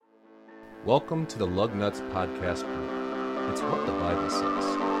Welcome to the Lugnuts Podcast Group. It's what the Bible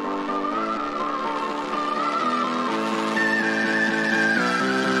says.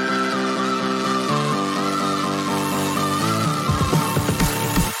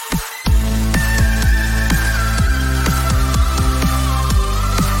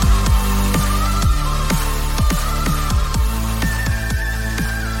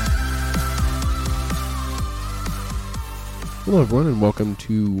 Hello, everyone, and welcome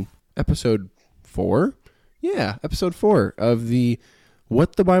to episode 4. Yeah, episode 4 of the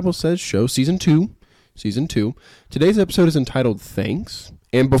What the Bible Says show, season 2. Today's episode is entitled Thanks.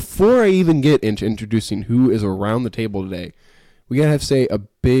 And before I even get into introducing who is around the table today, we gotta have to say a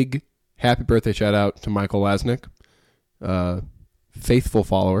big happy birthday shout out to Michael Lasnick, faithful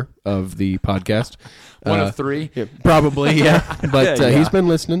follower of the podcast. One of three? Yeah, probably, yeah. But Yeah. He's been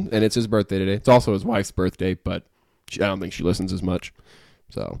listening, and it's his birthday today. It's also his wife's birthday, but I don't think she listens as much.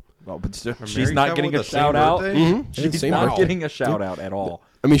 So, Well, but still, A she's married not couple getting with a the same shout out. birthday? she's She's not getting a shout out at all.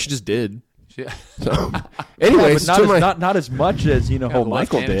 I mean, she just did. Yeah. So, anyways, but to my not as much as Oh,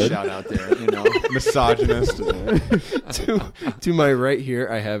 Michael did. Shout out there, you know. Misogynist. to my right here,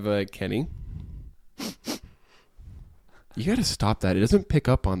 I have Kenny. You got to stop that. It doesn't pick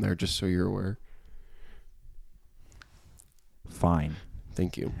up on there. Just so you're aware. Fine.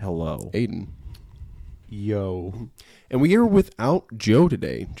 Thank you, Hello. Aiden. Yo. And we are without Joe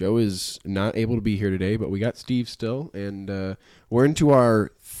today. Joe is not able to be here today, but we got Steve still, and we're into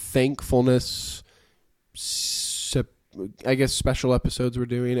our thankfulness, I guess, special episodes we're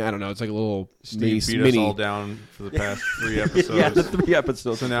doing. I don't know. It's like a little Steve beat us all down for the past 3 episodes. Yeah, the 3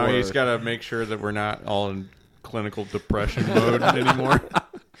 episodes. So now he's got to make sure that we're not all in clinical depression mode anymore.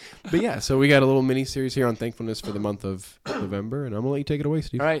 But yeah, so we got a little mini series here on thankfulness for the month of November, and I'm gonna let you take it away,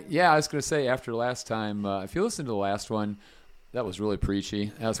 Steve. All right. Yeah, I was going to say after last time, if you listened to the last one, that was really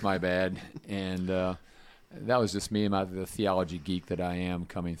preachy. That's my bad. And that was just me, the theology geek that I am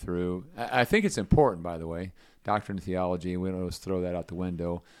coming through. I think it's important, by the way, doctrine and theology. We don't always throw that out the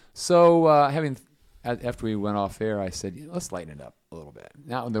window. So after we went off air, I said, let's lighten it up a little bit.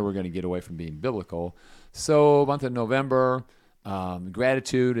 Now that we're going to get away from being biblical. So month of November,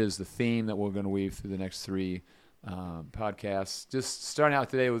 gratitude is the theme that we're going to weave through the next 3 podcasts. Just starting out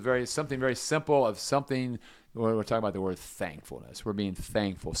today with something very simple of something. We're talking about the word thankfulness. We're being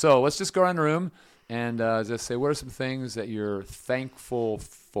thankful. So let's just go around the room and just say, what are some things that you're thankful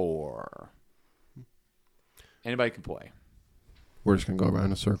for? Anybody can play. We're just gonna go around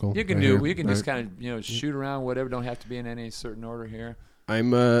in a circle. You can right do. here. We can All just right. kind of shoot around. Whatever. Don't have to be in any certain order here.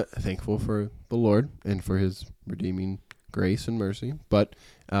 I'm thankful for the Lord and for His redeeming grace and mercy. But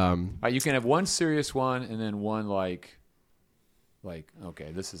All right, you can have one serious one and then one like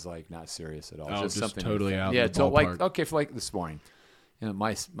okay, this is like not serious at all. Oh, It's just something totally out Yeah, of the like ballpark. okay, for like this morning,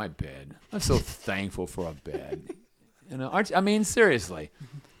 my bed. I'm so thankful for a bed. Aren't you? I mean, seriously.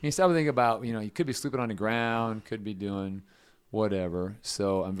 You start to think about you could be sleeping on the ground, could be doing whatever.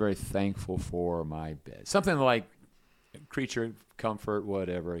 So I'm very thankful for my bed. Something like creature comfort,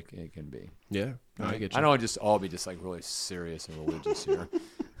 whatever it can be. yeah, I get you. I don't want to just all be just like really serious and religious here.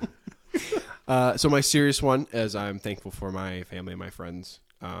 So my serious one is I'm thankful for my family and my friends,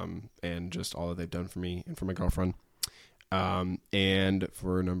 and just all that they've done for me and for my girlfriend. And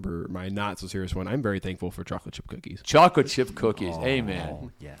for my not so serious one, I'm very thankful for chocolate chip cookies. Chocolate chip cookies.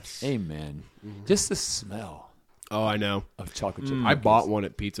 Amen. Yes. Amen. Just the smell Oh, I know. of chocolate chip I cookies. bought one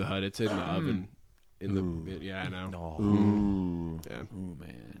at Pizza Hut. It's in the oven. Yeah, I know. Ooh. Yeah. Ooh,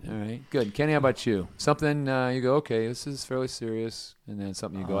 man. All right. Good. Kenny, how about you? Something you go, okay, this is fairly serious. And then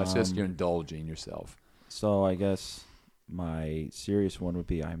something you go, it's just you're indulging yourself. So I guess my serious one would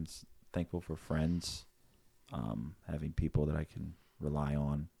be I'm thankful for friends, having people that I can rely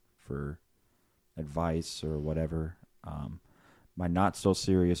on for advice or whatever. My not so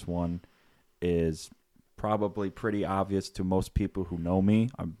serious one is probably pretty obvious to most people who know me.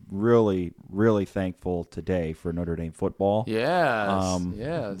 I'm really, really thankful today for Notre Dame football. Yes.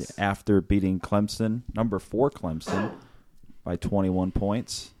 Yes. After beating Clemson, number 4 Clemson, by 21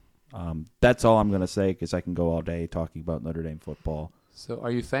 points. That's all I'm going to say because I can go all day talking about Notre Dame football. So are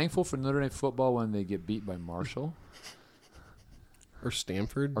you thankful for Notre Dame football when they get beat by Marshall Or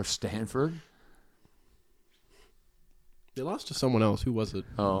Stanford. or Stanford? They lost to someone else. Who was it?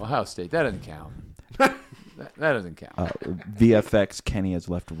 Oh, Ohio State. That doesn't count. that doesn't count. VFX Kenny has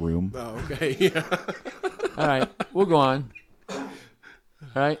left room. Oh, okay. Yeah. All right, we'll go on. All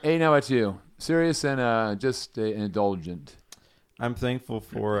right, Aiden, how about you? Serious and just indulgent. I'm thankful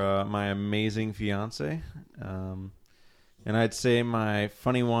for my amazing fiance. And I'd say my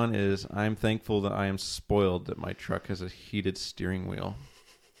funny one is I'm thankful that I am spoiled that my truck has a heated steering wheel.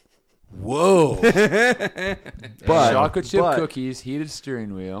 Whoa. But chocolate chip but cookies, heated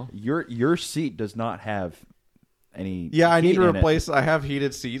steering wheel. Your seat does not have any. Yeah, I need heat to in it. replace. I have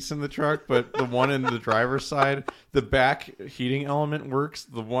heated seats in the truck, but the one in the driver's side, the back heating element works.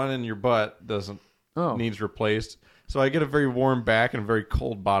 The one in your butt doesn't. Needs replaced. So I get a very warm back and a very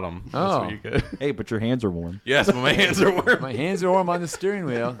cold bottom. That's what you get. Hey, but your hands are warm. Yes, but my hands are warm. My hands are warm on the steering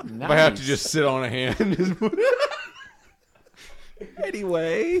wheel. Nice. If I have to just sit on a hand.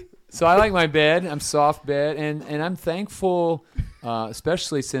 Anyway. So I like my bed. I'm soft bed, and I'm thankful,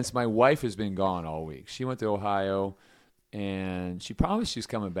 especially since my wife has been gone all week. She went to Ohio, and she promised she's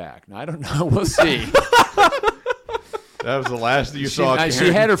coming back. Now I don't know. We'll see. That was the last you saw. Karen.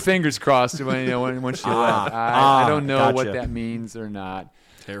 She had her fingers crossed when she left. I don't know gotcha. what that means or not.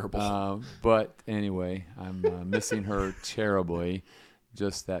 Terrible. But anyway, I'm missing her terribly.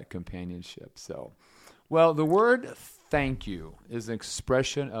 Just that companionship. So, well, the word thank you is an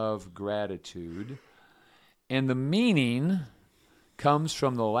expression of gratitude, and the meaning comes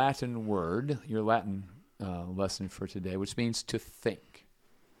from the Latin word, your Latin lesson for today, which means to think.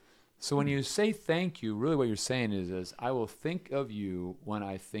 So when you say thank you, really what you're saying is I will think of you when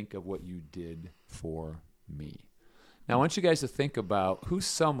I think of what you did for me. Now I want you guys to think about who's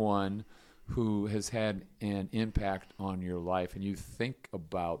someone who has had an impact on your life, and you think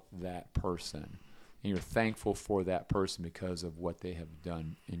about that person, and you're thankful for that person because of what they have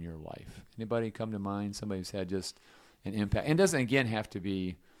done in your life. Anybody come to mind? Somebody who's had just an impact? And it doesn't, again, have to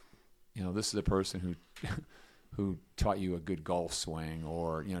be, this is a person who taught you a good golf swing,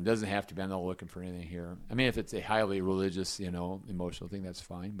 or, it doesn't have to be, I'm not looking for anything here. I mean, if it's a highly religious, emotional thing, that's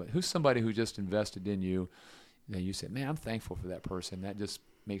fine. But who's somebody who just invested in you, that you said, man, I'm thankful for that person. That just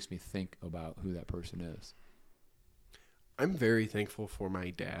makes me think about who that person is. I'm very thankful for my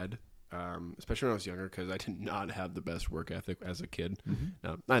dad, especially when I was younger, because I did not have the best work ethic as a kid.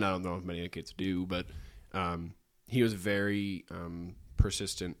 Now, I don't know if many kids do, but he was very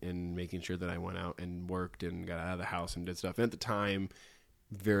persistent in making sure that I went out and worked and got out of the house and did stuff. And at the time,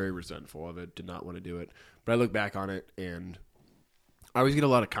 very resentful of it, did not want to do it. But I look back on it, and I always get a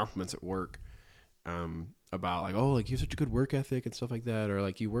lot of compliments at work about, like, oh, like, you have such a good work ethic and stuff like that, or,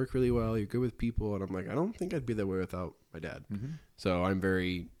 like, you work really well, you're good with people. And I'm like, I don't think I'd be that way without my dad. So I'm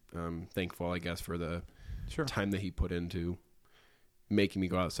very thankful, I guess, for the time that he put into making me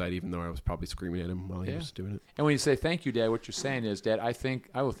go outside, even though I was probably screaming at him while he was doing it. And when you say thank you, Dad, what you're saying is, Dad,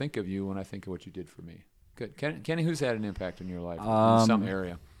 I will think of you when I think of what you did for me. Good. Kenny, who's had an impact in your life in some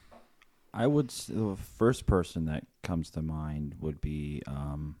area? The first person that comes to mind would be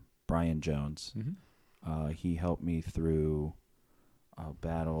Brian Jones. He helped me through a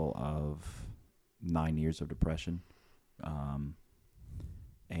battle of 9 years of depression.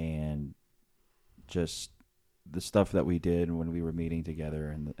 And just the stuff that we did when we were meeting together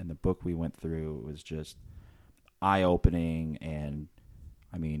and the book we went through was just eye-opening. And,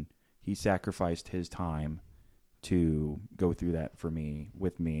 I mean, he sacrificed his time to go through that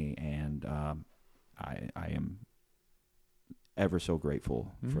with me, and I am ever so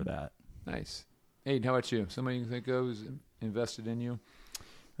grateful for that. Nice. Aiden, how about you? Somebody you can think of who's invested in you?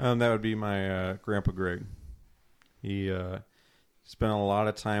 That would be my Grandpa Greg. He spent a lot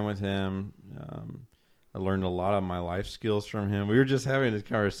of time with him. I learned a lot of my life skills from him. We were just having this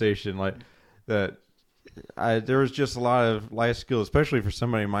conversation like that. There was just a lot of life skills, especially for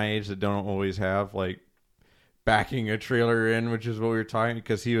somebody my age that don't always have, like, backing a trailer in, which is what we were talking,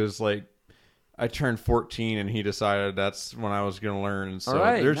 because he was like, I turned 14 and he decided that's when I was going to learn. And so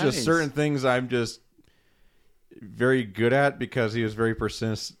there's just certain things I'm just very good at because he was very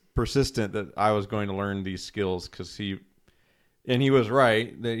persistent that I was going to learn these skills, and he was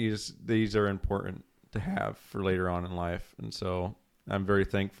right that these are important to have for later on in life. And so I'm very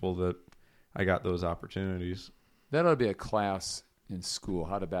thankful that I got those opportunities. That ought to be a class in school,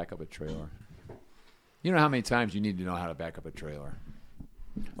 how to back up a trailer. You know how many times you need to know how to back up a trailer.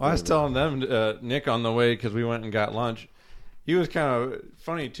 Well, I was telling them, Nick, on the way, because we went and got lunch. He was kind of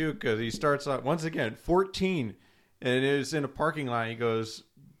funny, too, because he starts out, once again, 14, and it was in a parking lot. He goes,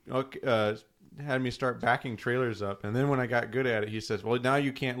 had me start backing trailers up. And then when I got good at it, he says, well, now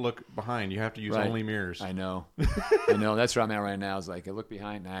you can't look behind. You have to use only mirrors. I know. That's where I'm at right now. It's like, I look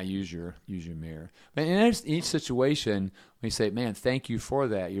behind, use your mirror. But in each situation, when you say, man, thank you for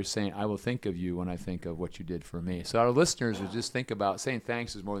that, you're saying, I will think of you when I think of what you did for me. So our listeners would just think about saying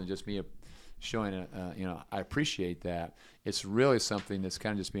thanks is more than just me showing, I appreciate that. It's really something that's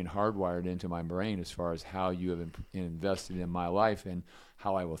kind of just being hardwired into my brain as far as how you have invested in my life and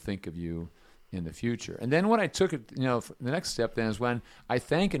how I will think of you in the future. And then when I took it, the next step then is when I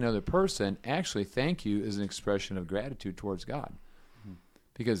thank another person, actually thank you is an expression of gratitude towards God.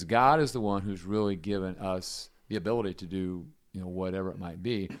 because God is the one who's really given us the ability to do whatever it might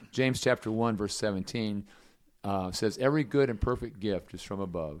be. James chapter 1, verse 17 says, every good and perfect gift is from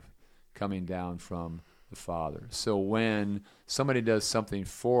above, coming down from the Father. So when somebody does something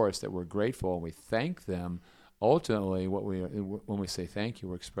for us that we're grateful and we thank them, ultimately when we say thank you,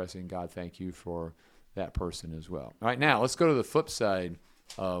 we're expressing, God, thank you for that person as well. All right, now let's go to the flip side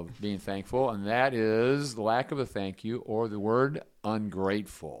of being thankful, and that is the lack of a thank you, or the word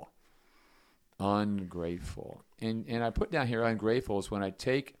ungrateful. Ungrateful. And I put down here, ungrateful is when I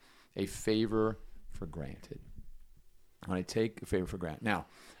take a favor for granted. When I take a favor for granted. Now,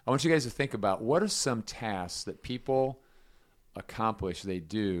 I want you guys to think about what are some tasks that people accomplish, they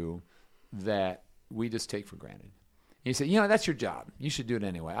do, that we just take for granted. And you say, that's your job. You should do it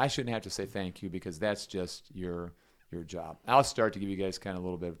anyway. I shouldn't have to say thank you because that's just your job. I'll start to give you guys kind of a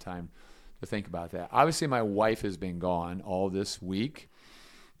little bit of time to think about that. Obviously, my wife has been gone all this week.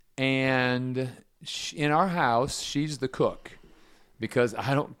 And in our house, she's the cook because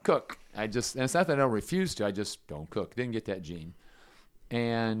I don't cook. And it's not that I don't refuse to. I just don't cook. Didn't get that gene.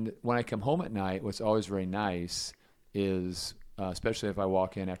 And when I come home at night, what's always very nice is, especially if I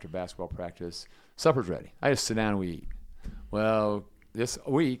walk in after basketball practice, supper's ready. I just sit down and we eat. Well, this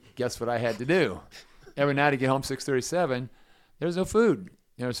week, guess what I had to do? Every night I get home 6:37, there's no food.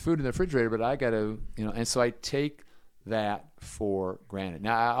 There's food in the refrigerator, but I got to, and so I take that for granted.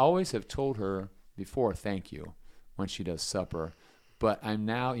 Now, I always have told her before, thank you, when she does supper, but I'm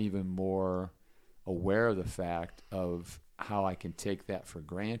now even more aware of the fact of how I can take that for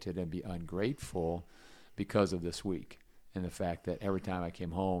granted and be ungrateful because of this week, and the fact that every time I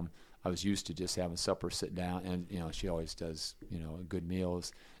came home, I was used to just having supper, sit down, and she always does, good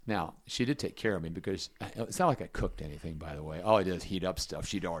meals. Now, she did take care of me because it's not like I cooked anything, by the way. All I did is heat up stuff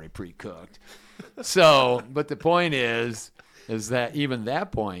she'd already pre-cooked. So, but the point is that even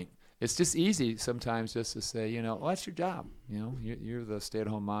that point, it's just easy sometimes just to say, well, that's your job. You're the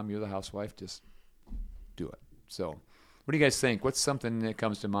stay-at-home mom, you're the housewife, just do it. So, what do you guys think? What's something that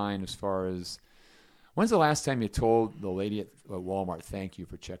comes to mind as far as, when's the last time you told the lady at Walmart, thank you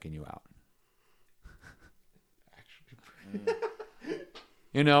for checking you out?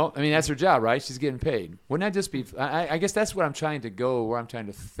 That's her job, right? She's getting paid. Wouldn't that just be, I guess that's what I'm trying to go, where I'm trying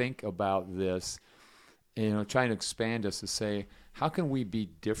to think about this, trying to expand us to say, how can we be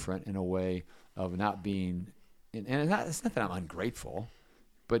different in a way of not being, and it's not that I'm ungrateful,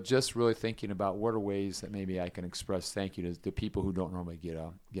 but just really thinking about what are ways that maybe I can express thank you to people who don't normally get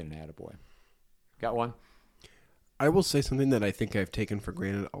an attaboy. Got one? I will say something that I think I've taken for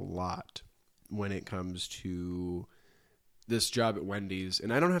granted a lot when it comes to this job at Wendy's.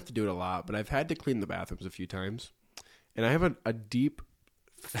 And I don't have to do it a lot, but I've had to clean the bathrooms a few times. And I have a deep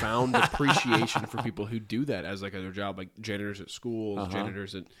found appreciation for people who do that as like their job, like janitors at schools,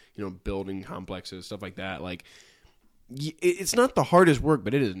 janitors at, building complexes, stuff like that. Like, it's not the hardest work,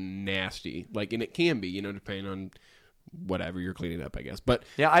 but it is nasty. Like, and it can be, depending on whatever you're cleaning up, I guess. But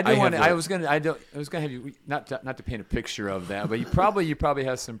yeah, I was gonna have you not to paint a picture of that, but you probably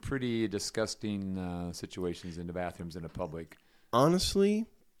have some pretty disgusting situations in the bathrooms in the public. Honestly,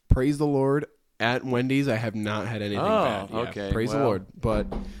 praise the Lord, at Wendy's I have not had anything bad. Yeah, okay, praise the Lord. But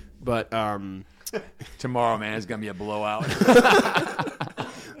tomorrow, man, it's gonna be a blowout.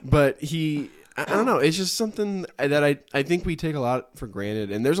 But I don't know. It's just something that I think we take a lot for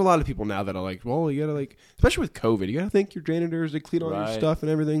granted. And there's a lot of people now that are like, well, you got to especially with COVID, you got to thank your janitors to clean all your stuff and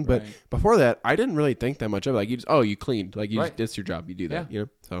everything. But before that, I didn't really think that much of it. Like, you cleaned. Like, it's your job. You do that,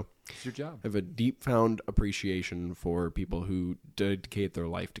 So it's your job. I have a deep found appreciation for people who dedicate their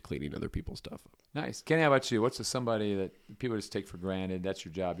life to cleaning other people's stuff. Nice. Kenny, how about you? What's somebody that people just take for granted? That's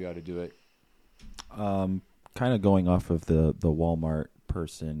your job. You ought to do it. Kind of going off of the Walmart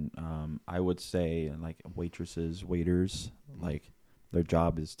person, I would say like waitresses, waiters, like their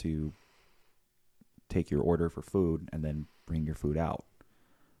job is to take your order for food and then bring your food out.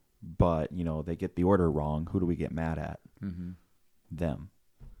 But, they get the order wrong. Who do we get mad at? Mm-hmm. Them.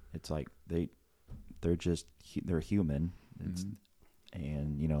 It's like they're human.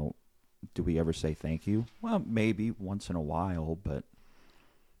 And, do we ever say thank you? Well, maybe once in a while, but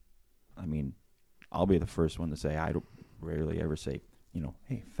I mean, I'll be the first one to say I don't rarely ever say,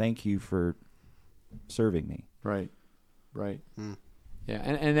 hey, thank you for serving me. Right. Yeah,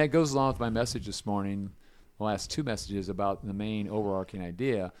 and that goes along with my message this morning, the last two messages about the main overarching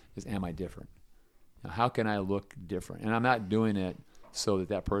idea is, am I different? Now, how can I look different? And I'm not doing it so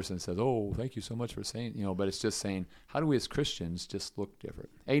that person says, oh, thank you so much for saying, but it's just saying, how do we as Christians just look different?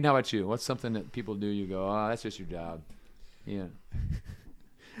 Hey, how about you? What's something that people do you go, oh, that's just your job? Yeah.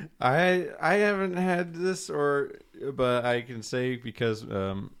 I haven't had this, or but I can say because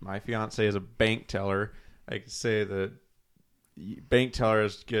my fiance is a bank teller, I can say that bank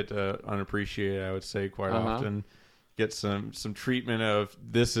tellers get unappreciated. I would say quite often get some treatment of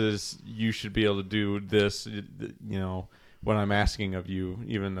you should be able to do this. What I'm asking of you,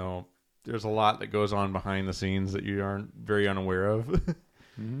 even though there's a lot that goes on behind the scenes that you aren't very unaware of.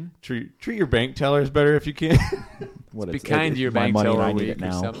 Mm-hmm. Treat your bank tellers better if you can. Be kind to your bank teller a week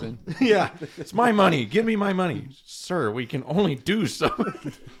or something. Yeah, it's my money. Give me my money, sir. We can only do so.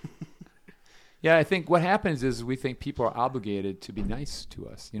 Yeah, I think what happens is we think people are obligated to be nice to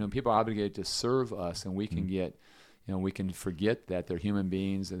us. People are obligated to serve us, and we can we can forget that they're human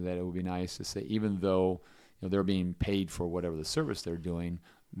beings and that it would be nice to say, even though they're being paid for whatever the service they're doing,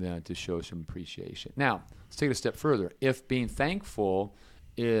 to show some appreciation. Now, let's take it a step further. If being thankful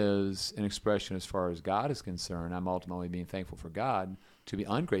is an expression as far as God is concerned, I'm ultimately being thankful for God. To be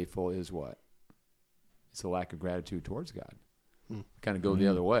ungrateful is what? It's a lack of gratitude towards God. Kind of go the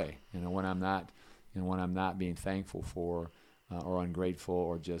other way. When I'm not being thankful for or ungrateful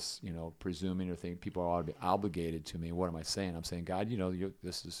or just presuming or thinking people ought to be obligated to me. What am I saying? I'm saying, God, you're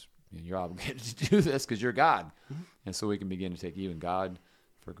obligated to do this because you're God. And so we can begin to take even God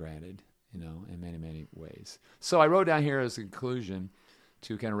for granted, in many, many ways. So I wrote down here as a conclusion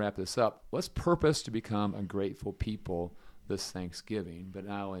to kind of wrap this up. Let's purpose to become a grateful people this Thanksgiving, but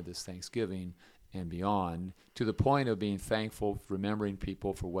not only this Thanksgiving and beyond, to the point of being thankful, remembering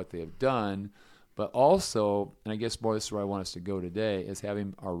people for what they have done, but also, and I guess more this is where I want us to go today, is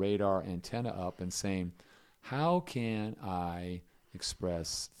having our radar antenna up and saying, how can I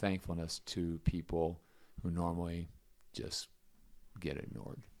express thankfulness to people who normally just get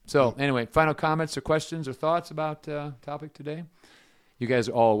ignored? So anyway, final comments or questions or thoughts about topic today? You guys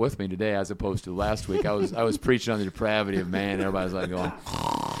are all with me today as opposed to last week. I was preaching on the depravity of man. Everybody's like going,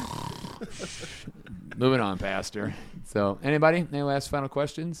 moving on, Pastor. So anybody? Any last final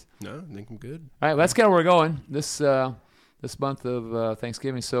questions? No, I think I'm good. All right, well, that's kind of where we're going this month of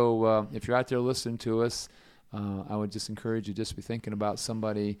Thanksgiving. So if you're out there listening to us, I would just encourage you just be thinking about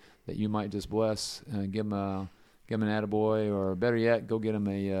somebody that you might just bless. Give them an attaboy, or better yet, go get them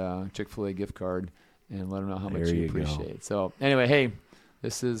a Chick-fil-A gift card and let them know how much you appreciate it. So anyway, hey,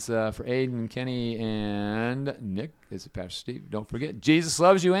 this is for Aiden, Kenny, and Nick. This is Pastor Steve. Don't forget, Jesus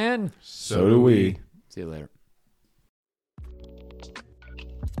loves you, and so do we. See you later.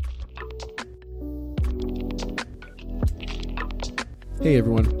 Hey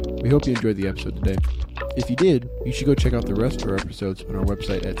everyone, we hope you enjoyed the episode today. If you did, you should go check out the rest of our episodes on our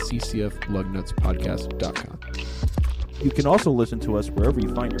website at ccflugnutspodcast.com. You can also listen to us wherever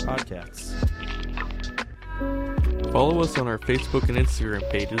you find your podcasts. Follow us on our Facebook and Instagram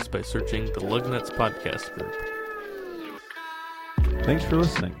pages by searching the Lugnuts Podcast Group. Thanks for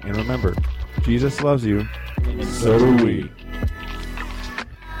listening, and remember, Jesus loves you, and so do we.